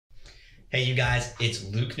Hey you guys, it's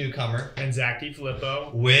Luke Newcomer and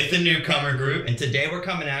𝗧𝗵𝗲 with the Newcomer Group, and today we're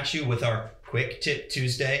coming at you with our Quick Tip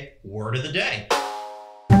Tuesday Word of the Day.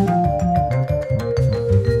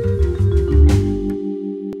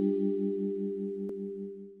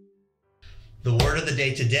 The word of the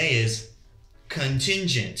day today is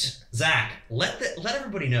contingent. Zach, let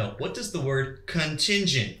everybody know, what does the word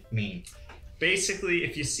contingent mean? Basically,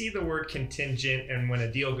 if you see the word contingent and when a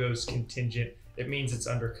deal goes contingent, it means it's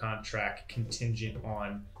under contract, contingent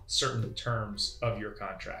on certain terms of your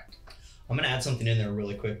contract. I'm going to add something in there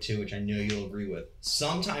really quick too, which I know you'll agree with.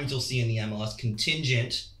 Sometimes you'll see in the MLS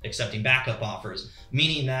contingent accepting backup offers,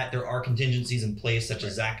 meaning that there are contingencies in place, such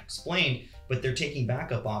as Zach explained, but they're taking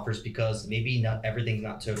backup offers because maybe not everything's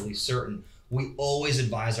not totally certain. We always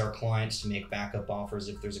advise our clients to make backup offers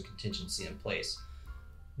if there's a contingency in place.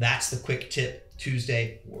 That's the Quick Tip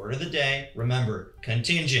Tuesday Word of the Day. Remember,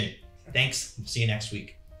 contingent. Thanks. See you next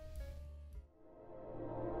week.